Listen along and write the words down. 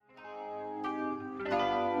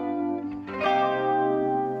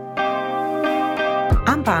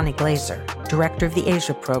I'm Bonnie Glaser, Director of the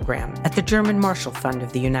Asia Program at the German Marshall Fund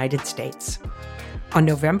of the United States. On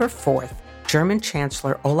November 4th, German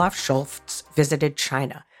Chancellor Olaf Scholz visited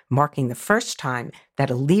China, marking the first time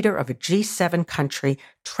that a leader of a G7 country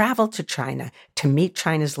traveled to China to meet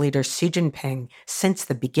China's leader Xi Jinping since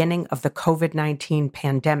the beginning of the COVID-19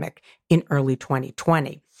 pandemic in early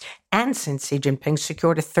 2020, and since Xi Jinping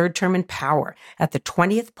secured a third term in power at the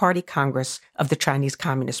 20th Party Congress of the Chinese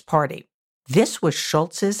Communist Party. This was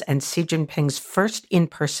Scholz's and Xi Jinping's first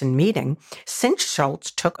in-person meeting since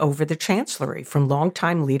Scholz took over the chancellery from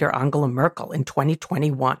longtime leader Angela Merkel in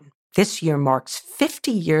 2021. This year marks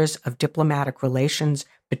 50 years of diplomatic relations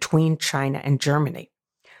between China and Germany.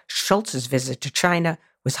 Scholz's visit to China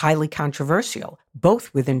was highly controversial,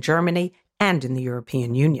 both within Germany and in the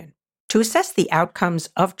European Union. To assess the outcomes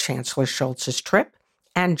of Chancellor Scholz's trip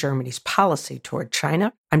and Germany's policy toward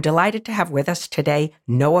China, I'm delighted to have with us today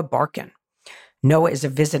Noah Barkin. Noah is a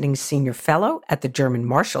visiting senior fellow at the German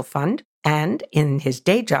Marshall Fund, and in his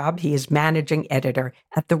day job, he is managing editor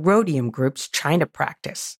at the Rhodium Group's China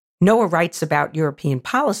practice. Noah writes about European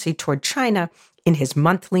policy toward China in his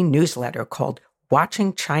monthly newsletter called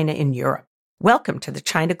Watching China in Europe. Welcome to the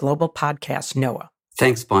China Global Podcast, Noah.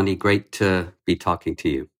 Thanks, Bonnie. Great to be talking to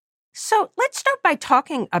you. So let's start by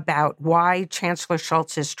talking about why Chancellor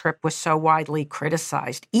Scholz's trip was so widely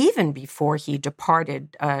criticized, even before he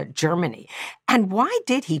departed Germany. And why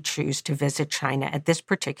did he choose to visit China at this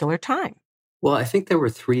particular time? Well, I think there were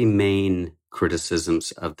three main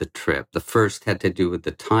criticisms of the trip. The first had to do with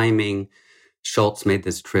the timing. Scholz made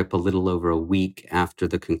this trip a little over a week after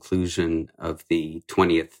the conclusion of the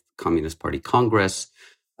 20th Communist Party Congress,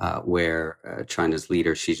 where China's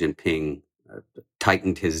leader Xi Jinping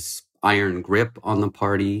tightened his iron grip on the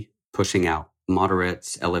party, pushing out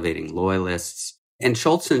moderates, elevating loyalists. And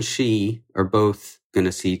Scholz and Xi are both going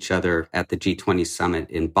to see each other at the G20 summit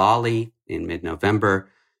in Bali in mid-November.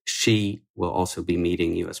 Xi will also be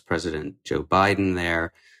meeting U.S. President Joe Biden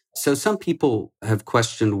there. So some people have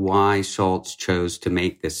questioned why Scholz chose to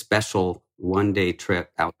make this special one-day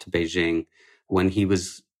trip out to Beijing when he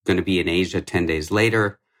was going to be in Asia 10 days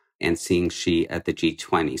later and seeing Xi at the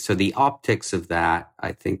G20. So the optics of that,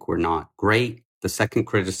 I think, were not great. The second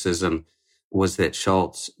criticism was that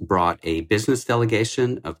Scholz brought a business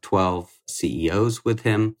delegation of 12 CEOs with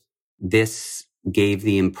him. This gave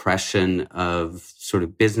the impression of sort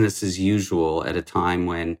of business as usual at a time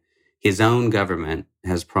when his own government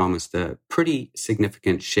has promised a pretty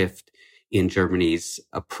significant shift in Germany's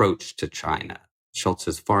approach to China.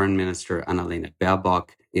 Scholz's foreign minister, Annalena Baerbock,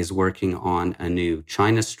 is working on a new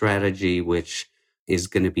China strategy, which is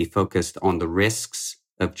going to be focused on the risks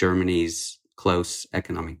of Germany's close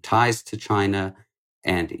economic ties to China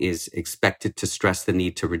and is expected to stress the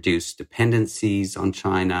need to reduce dependencies on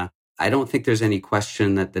China. I don't think there's any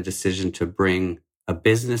question that the decision to bring a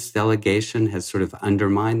business delegation has sort of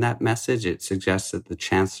undermined that message. It suggests that the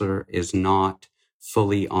chancellor is not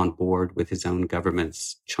fully on board with his own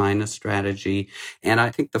government's China strategy. And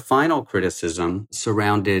I think the final criticism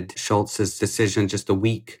surrounded Scholz's decision just a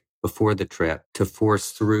week before the trip to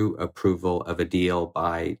force through approval of a deal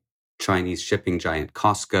by Chinese shipping giant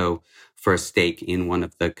COSCO for a stake in one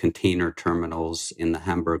of the container terminals in the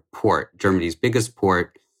Hamburg port, Germany's biggest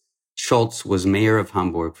port. Scholz was mayor of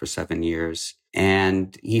Hamburg for 7 years,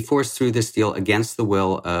 and he forced through this deal against the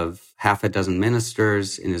will of half a dozen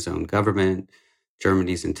ministers in his own government,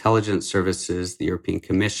 Germany's intelligence services, the European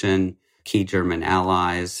Commission, key German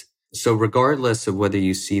allies. So regardless of whether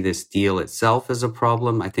you see this deal itself as a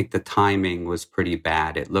problem, I think the timing was pretty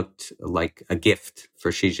bad. It looked like a gift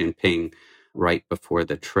for Xi Jinping right before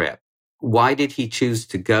the trip. Why did he choose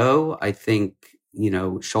to go? I think,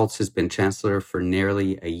 Scholz has been chancellor for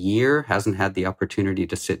nearly a year, hasn't had the opportunity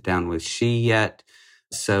to sit down with Xi yet.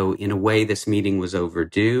 So in a way, this meeting was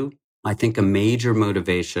overdue. I think a major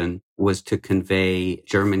motivation was to convey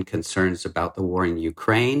German concerns about the war in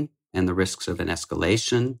Ukraine and the risks of an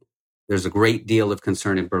escalation. There's a great deal of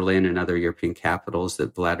concern in Berlin and other European capitals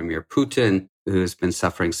that Vladimir Putin, who has been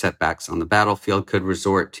suffering setbacks on the battlefield, could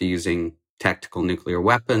resort to using tactical nuclear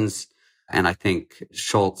weapons. And I think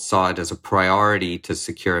Scholz saw it as a priority to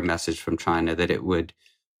secure a message from China that it would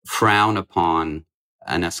frown upon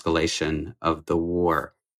an escalation of the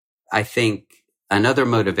war. I think another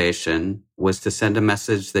motivation was to send a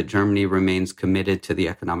message that Germany remains committed to the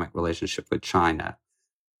economic relationship with China.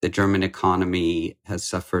 The German economy has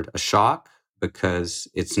suffered a shock because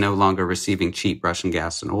it's no longer receiving cheap Russian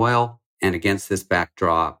gas and oil. And against this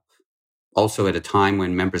backdrop, also at a time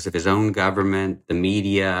when members of his own government, the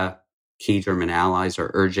media, key German allies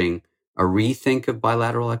are urging a rethink of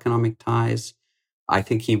bilateral economic ties, I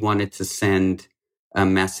think he wanted to send a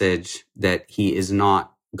message that he is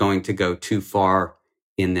not going to go too far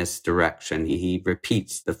in this direction. He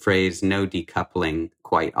repeats the phrase no decoupling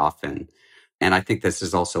quite often. And I think this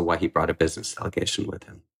is also why he brought a business delegation with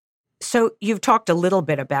him. So you've talked a little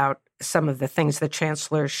bit about some of the things that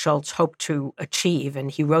Chancellor Scholz hoped to achieve, and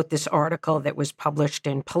he wrote this article that was published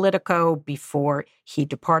in Politico before he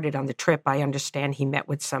departed on the trip. I understand he met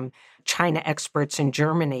with some China experts in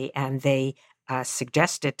Germany, and they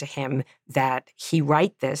suggested to him that he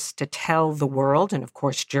write this to tell the world, and of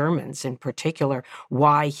course Germans in particular,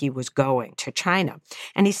 why he was going to China.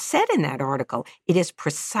 And he said in that article, it is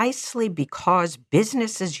precisely because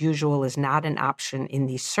business as usual is not an option in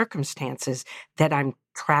these circumstances that I'm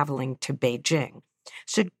traveling to Beijing.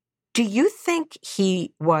 So do you think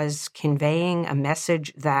he was conveying a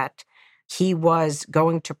message that he was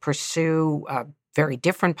going to pursue very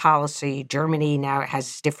different policy? Germany now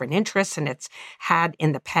has different interests than it's had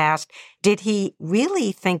in the past. Did he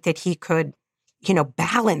really think that he could,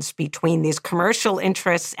 balance between these commercial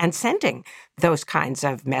interests and sending those kinds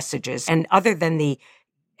of messages? And other than the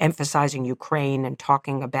emphasizing Ukraine and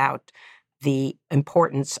talking about the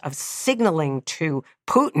importance of signaling to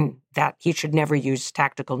Putin that he should never use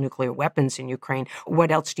tactical nuclear weapons in Ukraine,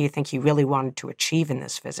 what else do you think he really wanted to achieve in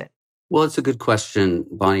this visit? Well, it's a good question,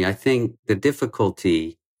 Bonnie. I think the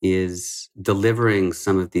difficulty is delivering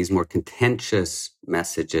some of these more contentious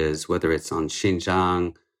messages, whether it's on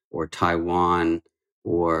Xinjiang or Taiwan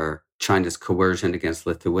or China's coercion against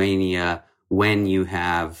Lithuania, when you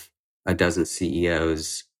have a dozen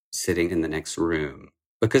CEOs sitting in the next room.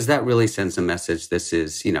 Because that really sends a message. This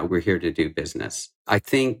is, we're here to do business. I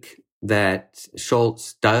think that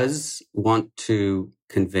Scholz does want to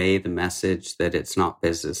convey the message that it's not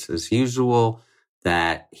business as usual,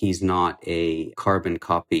 that he's not a carbon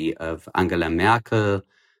copy of Angela Merkel.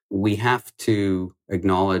 We have to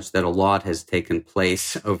acknowledge that a lot has taken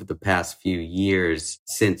place over the past few years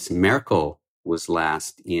since Merkel was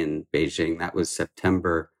last in Beijing. That was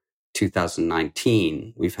September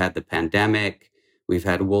 2019. We've had the pandemic. We've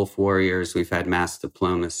had wolf warriors. We've had mass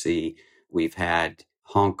diplomacy. We've had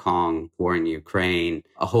Hong Kong, war in Ukraine,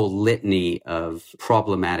 a whole litany of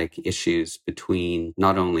problematic issues between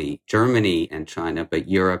not only Germany and China, but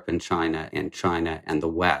Europe and China and the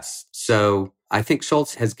West. So I think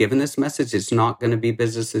Scholz has given this message. It's not going to be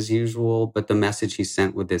business as usual, but the message he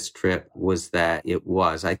sent with this trip was that it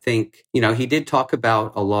was. I think, he did talk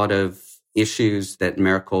about a lot of issues that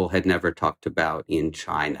Merkel had never talked about in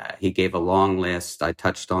China. He gave a long list. I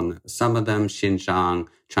touched on some of them: Xinjiang,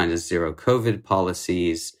 China's zero COVID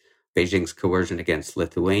policies, Beijing's coercion against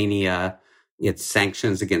Lithuania, its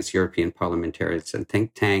sanctions against European parliamentarians and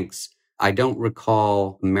think tanks. I don't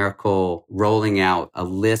recall Merkel rolling out a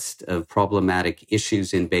list of problematic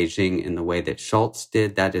issues in Beijing in the way that Scholz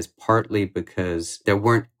did. That is partly because there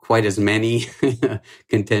weren't quite as many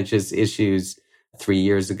contentious issues 3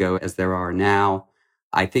 years ago as there are now.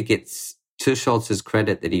 I think it's to Scholz's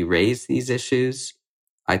credit that he raised these issues.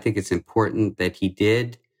 I think it's important that he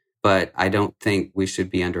did, but I don't think we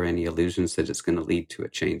should be under any illusions that it's going to lead to a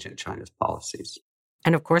change in China's policies.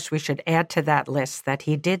 And of course, we should add to that list that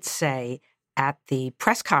he did say at the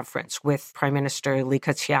press conference with Prime Minister Li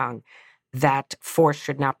Keqiang that force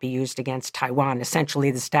should not be used against Taiwan.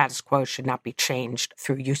 Essentially, the status quo should not be changed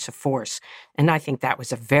through use of force. And I think that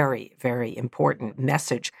was a very, very important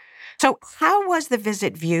message. So how was the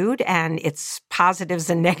visit viewed and its positives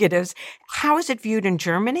and negatives? How is it viewed in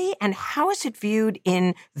Germany, and how is it viewed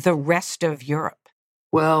in the rest of Europe?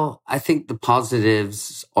 Well, I think the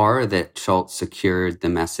positives are that Scholz secured the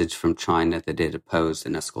message from China that it opposed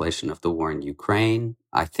an escalation of the war in Ukraine.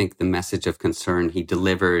 I think the message of concern he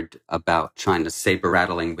delivered about China's saber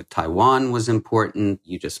rattling with Taiwan was important.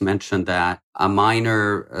 You just mentioned that. A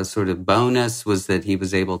minor sort of bonus was that he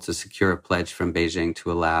was able to secure a pledge from Beijing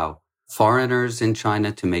to allow foreigners in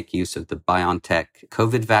China to make use of the BioNTech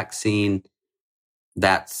COVID vaccine.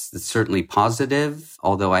 That's certainly positive,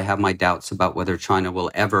 although I have my doubts about whether China will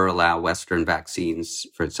ever allow Western vaccines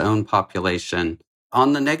for its own population.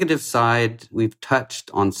 On the negative side, we've touched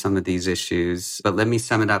on some of these issues, but let me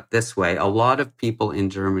sum it up this way. A lot of people in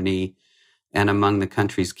Germany and among the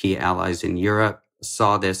country's key allies in Europe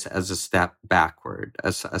saw this as a step backward,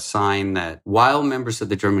 as a sign that while members of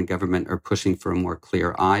the German government are pushing for a more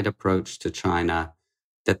clear-eyed approach to China,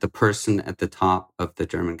 that the person at the top of the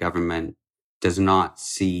German government does not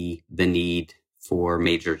see the need for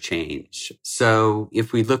major change. So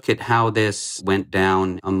if we look at how this went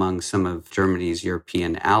down among some of Germany's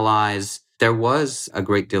European allies, there was a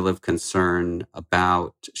great deal of concern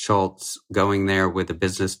about Scholz going there with a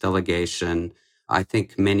business delegation. I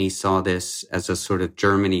think many saw this as a sort of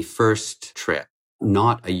Germany first trip.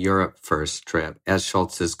 not a Europe first trip. As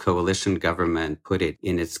Scholz's coalition government put it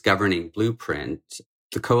in its governing blueprint,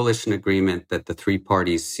 the coalition agreement that the three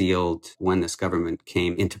parties sealed when this government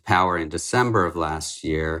came into power in December of last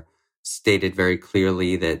year stated very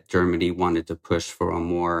clearly that Germany wanted to push for a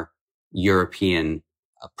more European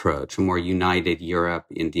approach, a more united Europe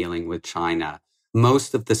in dealing with China.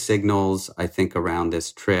 Most of the signals, I think, around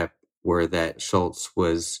this trip were that Scholz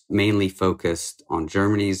was mainly focused on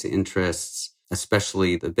Germany's interests,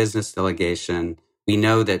 especially the business delegation. We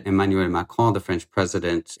know that Emmanuel Macron, the French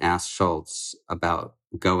president, asked Scholz about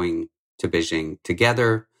going to Beijing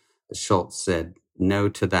together. Scholz said no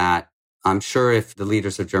to that. I'm sure if the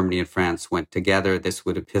leaders of Germany and France went together, this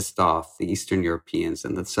would have pissed off the Eastern Europeans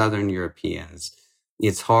and the Southern Europeans.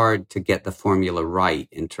 It's hard to get the formula right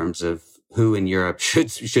in terms of who in Europe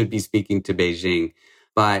should be speaking to Beijing.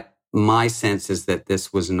 But my sense is that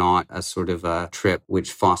this was not a sort of a trip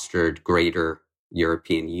which fostered greater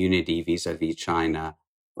European unity vis-a-vis China.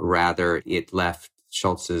 Rather, it left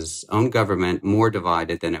Scholz's own government more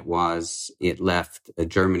divided than it was. It left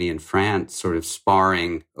Germany and France sort of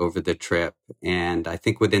sparring over the trip. And I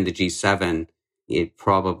think within the G7, it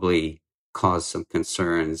probably caused some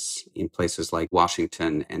concerns in places like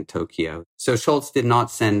Washington and Tokyo. So Scholz did not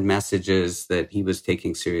send messages that he was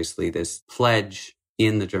taking seriously this pledge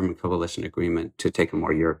in the German coalition agreement to take a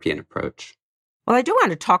more European approach. Well, I do want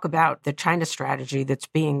to talk about the China strategy that's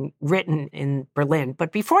being written in Berlin.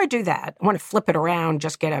 But before I do that, I want to flip it around,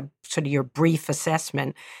 just get a sort of your brief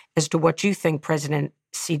assessment as to what you think President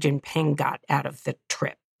Xi Jinping got out of the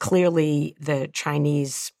trip. Clearly, the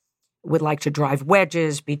Chinese would like to drive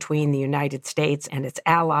wedges between the United States and its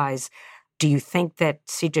allies. Do you think that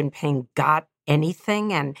Xi Jinping got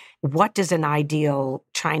anything? And what does an ideal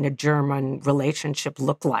China-German relationship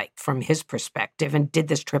look like from his perspective? And did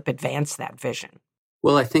this trip advance that vision?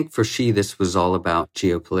 Well, I think for Xi, this was all about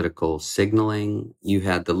geopolitical signaling. You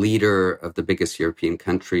had the leader of the biggest European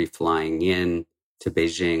country flying in to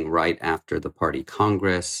Beijing right after the Party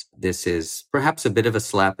Congress. This is perhaps a bit of a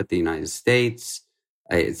slap at the United States.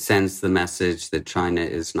 It sends the message that China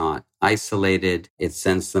is not isolated. It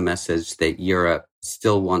sends the message that Europe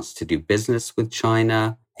still wants to do business with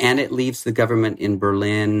China. And it leaves the government in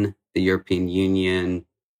Berlin, the European Union,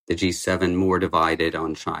 the G7 more divided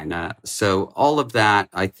on China. So all of that,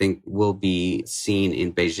 I think, will be seen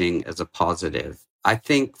in Beijing as a positive. I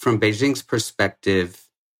think from Beijing's perspective,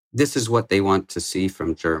 this is what they want to see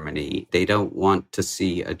from Germany. They don't want to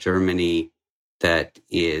see a Germany that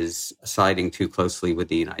is siding too closely with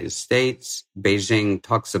the United States. Beijing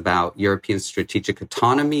talks about European strategic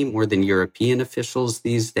autonomy more than European officials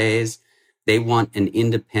these days. They want an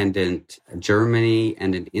independent Germany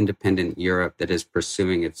and an independent Europe that is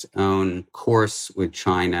pursuing its own course with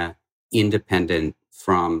China, independent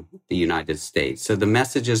from the United States. So the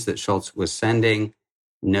messages that Scholz was sending,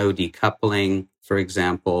 no decoupling, for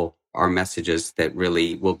example, are messages that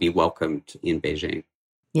really will be welcomed in Beijing.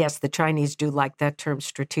 Yes, the Chinese do like that term,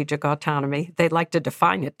 strategic autonomy. They like to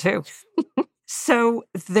define it, too. So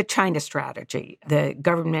the China strategy, the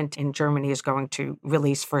government in Germany is going to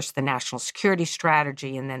release first the national security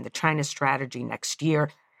strategy and then the China strategy next year.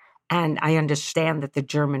 And I understand that the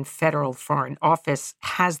German Federal Foreign Office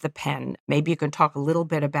has the pen. Maybe you can talk a little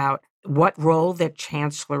bit about what role the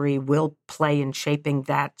Chancellery will play in shaping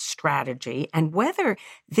that strategy and whether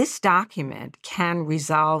this document can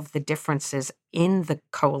resolve the differences in the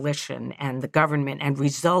coalition and the government and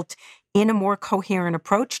result in a more coherent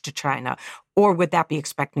approach to China, or would that be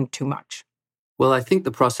expecting too much? Well, I think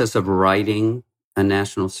the process of writing a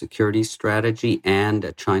national security strategy and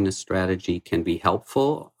a China strategy can be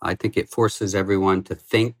helpful. I think it forces everyone to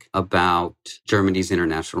think about Germany's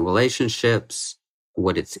international relationships,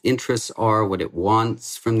 what its interests are, what it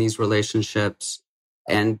wants from these relationships.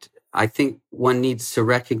 And I think one needs to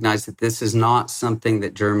recognize that this is not something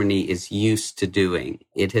that Germany is used to doing.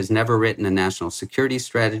 It has never written a national security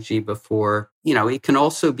strategy before. It can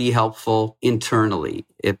also be helpful internally.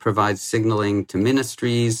 It provides signaling to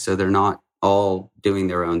ministries so they're not all doing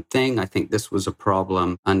their own thing. I think this was a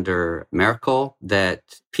problem under Merkel,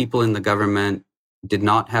 that people in the government did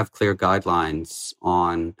not have clear guidelines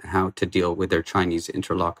on how to deal with their Chinese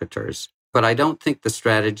interlocutors. But I don't think the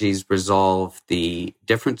strategies resolve the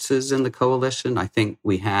differences in the coalition. I think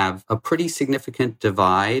we have a pretty significant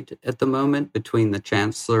divide at the moment between the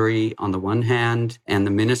Chancellery on the one hand and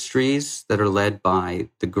the ministries that are led by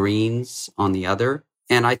the Greens on the other.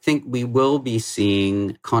 And I think we will be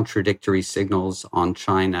seeing contradictory signals on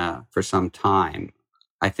China for some time.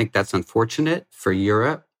 I think that's unfortunate for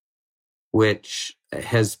Europe. which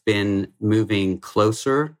has been moving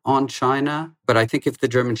closer on China. But I think if the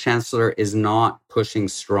German chancellor is not pushing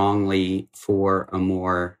strongly for a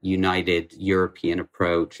more united European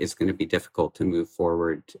approach, it's going to be difficult to move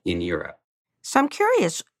forward in Europe. So I'm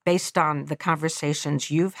curious, based on the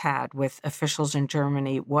conversations you've had with officials in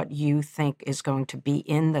Germany, what you think is going to be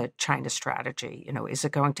in the China strategy. Is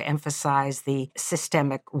it going to emphasize the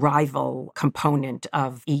systemic rival component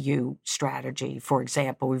of EU strategy? For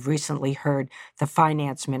example, we've recently heard the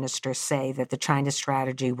finance minister say that the China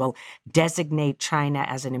strategy will designate China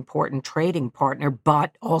as an important trading partner,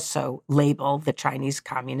 but also label the Chinese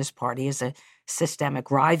Communist Party as a systemic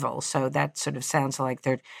rival. So that sort of sounds like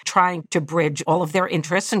they're trying to bridge all of their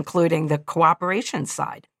interests, including the cooperation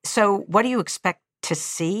side. So what do you expect to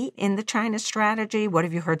see in the China strategy? What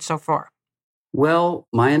have you heard so far? Well,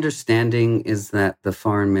 my understanding is that the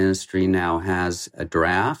foreign ministry now has a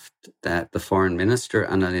draft that the foreign minister,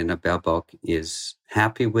 Annalena Baerbock, is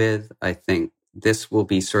happy with. I think this will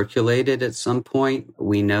be circulated at some point.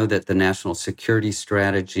 We know that the national security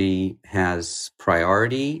strategy has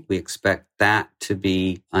priority. We expect that to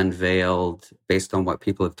be unveiled, based on what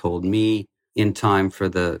people have told me, in time for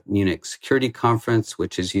the Munich Security Conference,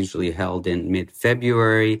 which is usually held in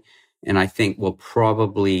mid-February. And I think we'll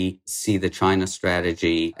probably see the China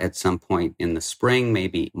strategy at some point in the spring,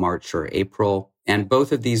 maybe March or April. And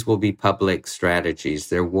both of these will be public strategies.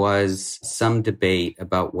 There was some debate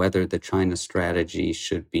about whether the China strategy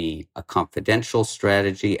should be a confidential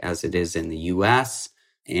strategy, as it is in the US.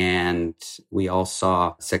 And we all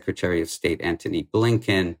saw Secretary of State Antony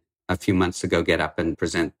Blinken a few months ago get up and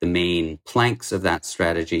present the main planks of that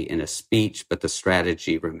strategy in a speech, but the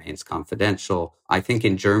strategy remains confidential. I think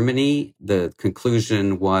in Germany, the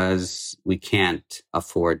conclusion was we can't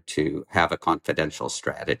afford to have a confidential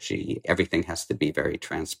strategy. Everything has to be very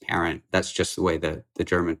transparent. That's just the way the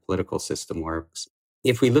German political system works.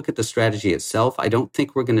 If we look at the strategy itself, I don't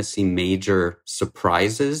think we're going to see major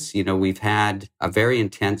surprises. We've had a very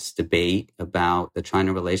intense debate about the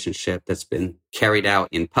China relationship that's been carried out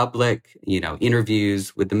in public,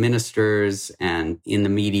 interviews with the ministers and in the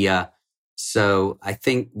media. So I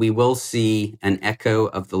think we will see an echo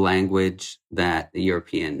of the language that the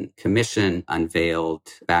European Commission unveiled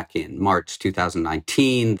back in March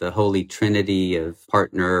 2019, the holy trinity of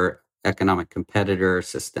partner, economic competitor,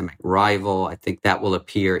 systemic rival. I think that will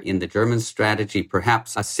appear in the German strategy,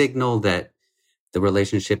 perhaps a signal that the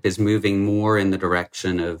relationship is moving more in the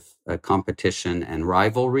direction of competition and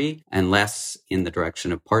rivalry and less in the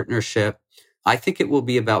direction of partnership. I think it will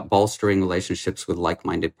be about bolstering relationships with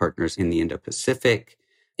like-minded partners in the Indo-Pacific.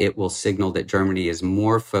 It will signal that Germany is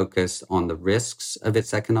more focused on the risks of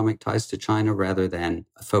its economic ties to China rather than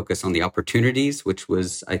a focus on the opportunities, which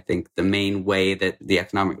was, I think, the main way that the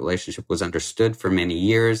economic relationship was understood for many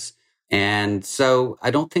years. And so I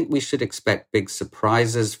don't think we should expect big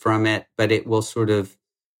surprises from it, but it will sort of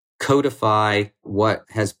codify what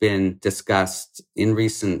has been discussed in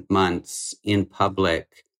recent months in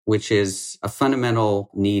public, which is a fundamental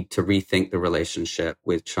need to rethink the relationship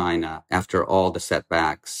with China after all the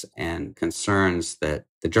setbacks and concerns that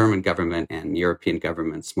the German government and European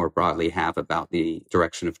governments more broadly have about the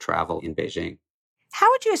direction of travel in Beijing. How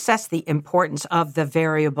would you assess the importance of the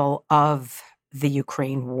variable of the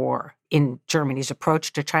Ukraine war in Germany's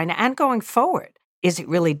approach to China and going forward? Is it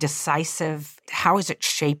really decisive? How is it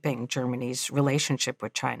shaping Germany's relationship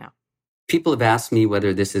with China? People have asked me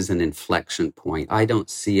whether this is an inflection point. I don't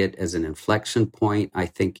see it as an inflection point. I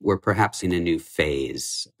think we're perhaps in a new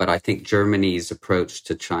phase, but I think Germany's approach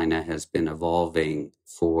to China has been evolving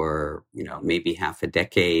for, maybe half a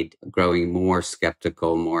decade, growing more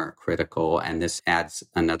skeptical, more critical, and this adds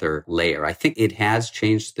another layer. I think it has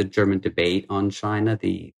changed the German debate on China,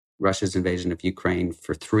 Russia's invasion of Ukraine,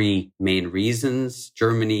 for three main reasons.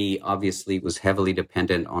 Germany obviously was heavily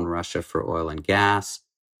dependent on Russia for oil and gas.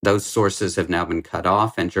 Those sources have now been cut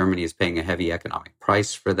off, and Germany is paying a heavy economic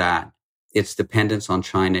price for that. Its dependence on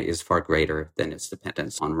China is far greater than its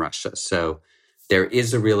dependence on Russia. So there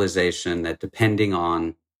is a realization that depending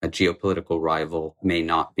on a geopolitical rival may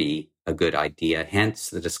not be a good idea, hence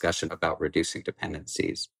the discussion about reducing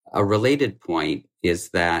dependencies. A related point is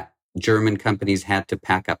that German companies had to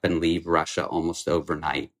pack up and leave Russia almost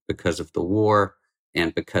overnight because of the war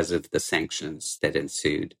and because of the sanctions that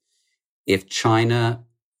ensued. If China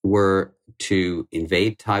were to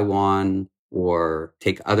invade Taiwan or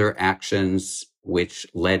take other actions which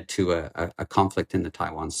led to a conflict in the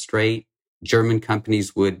Taiwan Strait, German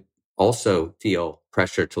companies would also feel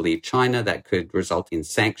pressure to leave China that could result in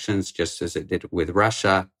sanctions, just as it did with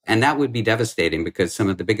Russia. And that would be devastating because some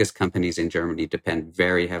of the biggest companies in Germany depend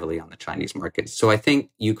very heavily on the Chinese market. So I think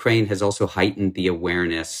Ukraine has also heightened the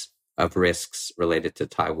awareness of risks related to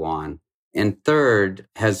Taiwan. And third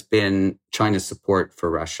has been China's support for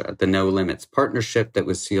Russia, the No Limits partnership that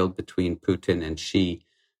was sealed between Putin and Xi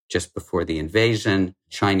just before the invasion,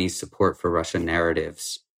 Chinese support for Russian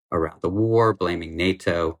narratives around the war, blaming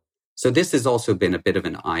NATO. So this has also been a bit of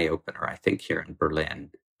an eye-opener, I think, here in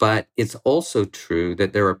Berlin. But it's also true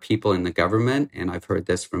that there are people in the government, and I've heard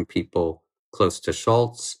this from people close to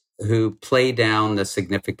Scholz, who play down the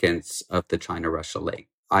significance of the China-Russia link.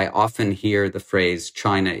 I often hear the phrase,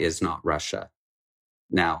 China is not Russia.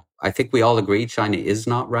 Now, I think we all agree China is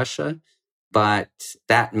not Russia, but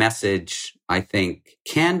that message, I think,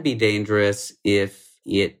 can be dangerous if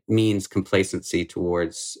it means complacency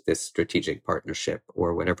towards this strategic partnership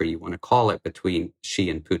or whatever you want to call it between Xi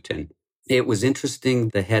and Putin. It was interesting.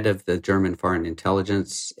 The head of the German Foreign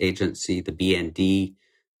Intelligence Agency, the BND,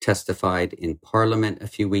 testified in Parliament a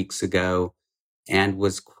few weeks ago and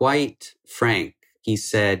was quite frank. He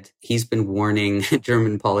said he's been warning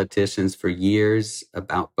German politicians for years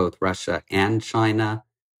about both Russia and China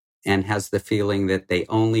and has the feeling that they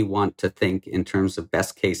only want to think in terms of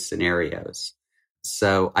best case scenarios.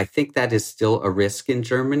 So I think that is still a risk in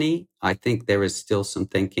Germany. I think there is still some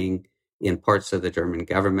thinking in parts of the German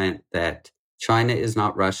government that China is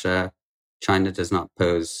not Russia. China does not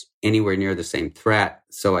pose anywhere near the same threat.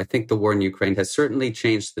 So I think the war in Ukraine has certainly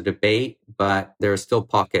changed the debate, but there are still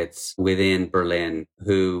pockets within Berlin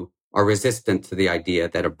who are resistant to the idea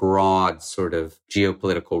that a broad sort of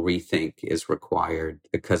geopolitical rethink is required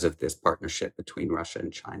because of this partnership between Russia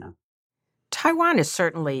and China. Taiwan is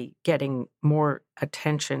certainly getting more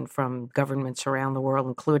attention from governments around the world,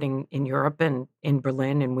 including in Europe and in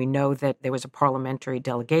Berlin. And we know that there was a parliamentary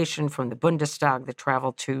delegation from the Bundestag that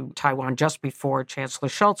traveled to Taiwan just before Chancellor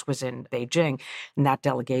Scholz was in Beijing. And that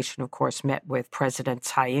delegation, of course, met with President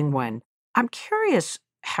Tsai Ing-wen. I'm curious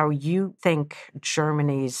how you think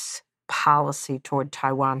Germany's policy toward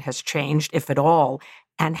Taiwan has changed, if at all,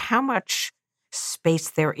 and how much space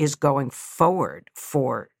there is going forward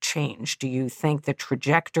for change. Do you think the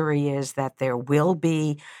trajectory is that there will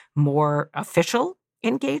be more official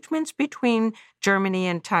engagements between Germany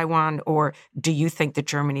and Taiwan, or do you think that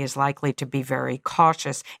Germany is likely to be very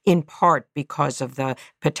cautious, in part because of the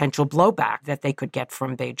potential blowback that they could get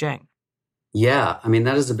from Beijing? Yeah, I mean,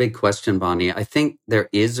 that is a big question, Bonnie. I think there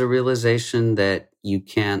is a realization that you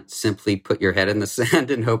can't simply put your head in the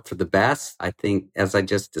sand and hope for the best. I think, as I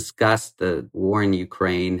just discussed, the war in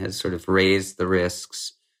Ukraine has sort of raised the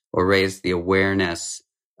risks or raised the awareness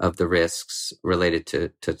of the risks related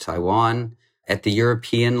to Taiwan. At the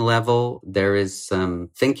European level, there is some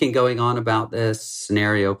thinking going on about this,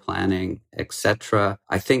 scenario planning, etc.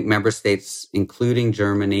 I think member states, including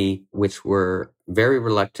Germany, which were very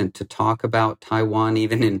reluctant to talk about Taiwan,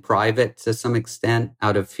 even in private to some extent,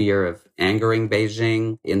 out of fear of angering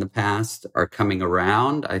Beijing in the past, are coming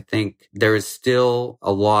around. I think there is still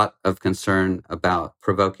a lot of concern about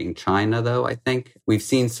provoking China, though, I think. We've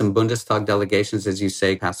seen some Bundestag delegations, as you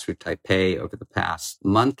say, pass through Taipei over the past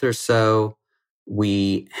month or so.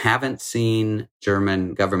 We haven't seen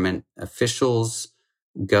German government officials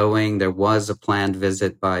going. There was a planned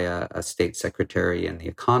visit by a state secretary in the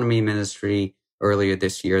economy ministry earlier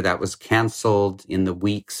this year. That was canceled in the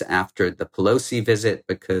weeks after the Pelosi visit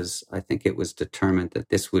because I think it was determined that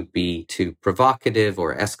this would be too provocative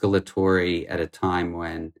or escalatory at a time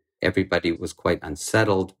when everybody was quite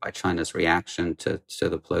unsettled by China's reaction to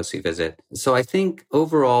the Pelosi visit. So I think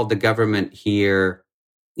overall the government here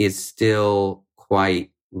is still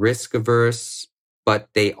quite risk averse, but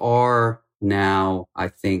they are now, I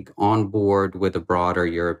think, on board with a broader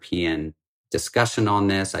European discussion on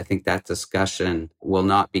this. I think that discussion will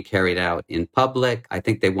not be carried out in public. I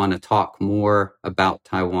think they want to talk more about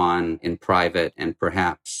Taiwan in private and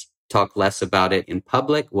perhaps talk less about it in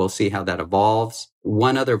public. We'll see how that evolves.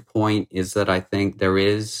 One other point is that I think there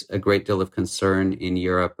is a great deal of concern in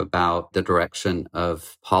Europe about the direction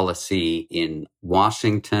of policy in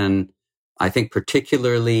Washington. I think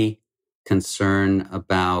particularly concern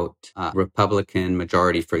about Republican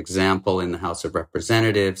majority, for example, in the House of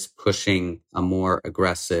Representatives, pushing a more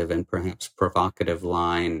aggressive and perhaps provocative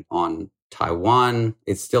line on Taiwan.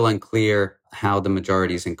 It's still unclear how the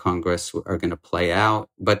majorities in Congress are going to play out.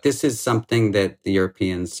 But this is something that the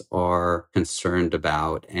Europeans are concerned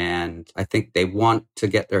about. And I think they want to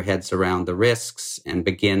get their heads around the risks and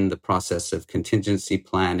begin the process of contingency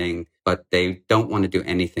planning, but they don't want to do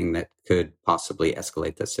anything that could possibly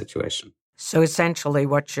escalate this situation. So essentially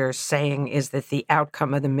what you're saying is that the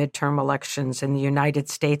outcome of the midterm elections in the United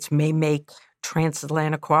States may make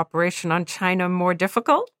transatlantic cooperation on China more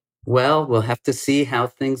difficult? Well, we'll have to see how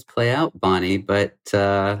things play out, Bonnie. But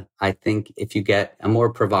I think if you get a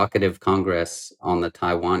more provocative Congress on the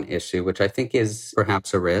Taiwan issue, which I think is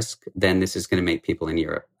perhaps a risk, then this is going to make people in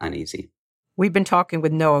Europe uneasy. We've been talking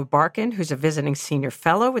with Noah Barkin, who's a visiting senior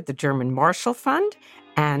fellow with the German Marshall Fund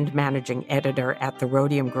and managing editor at the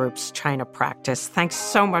Rhodium Group's China practice. Thanks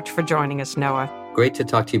so much for joining us, Noah. Great to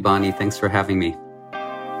talk to you, Bonnie. Thanks for having me.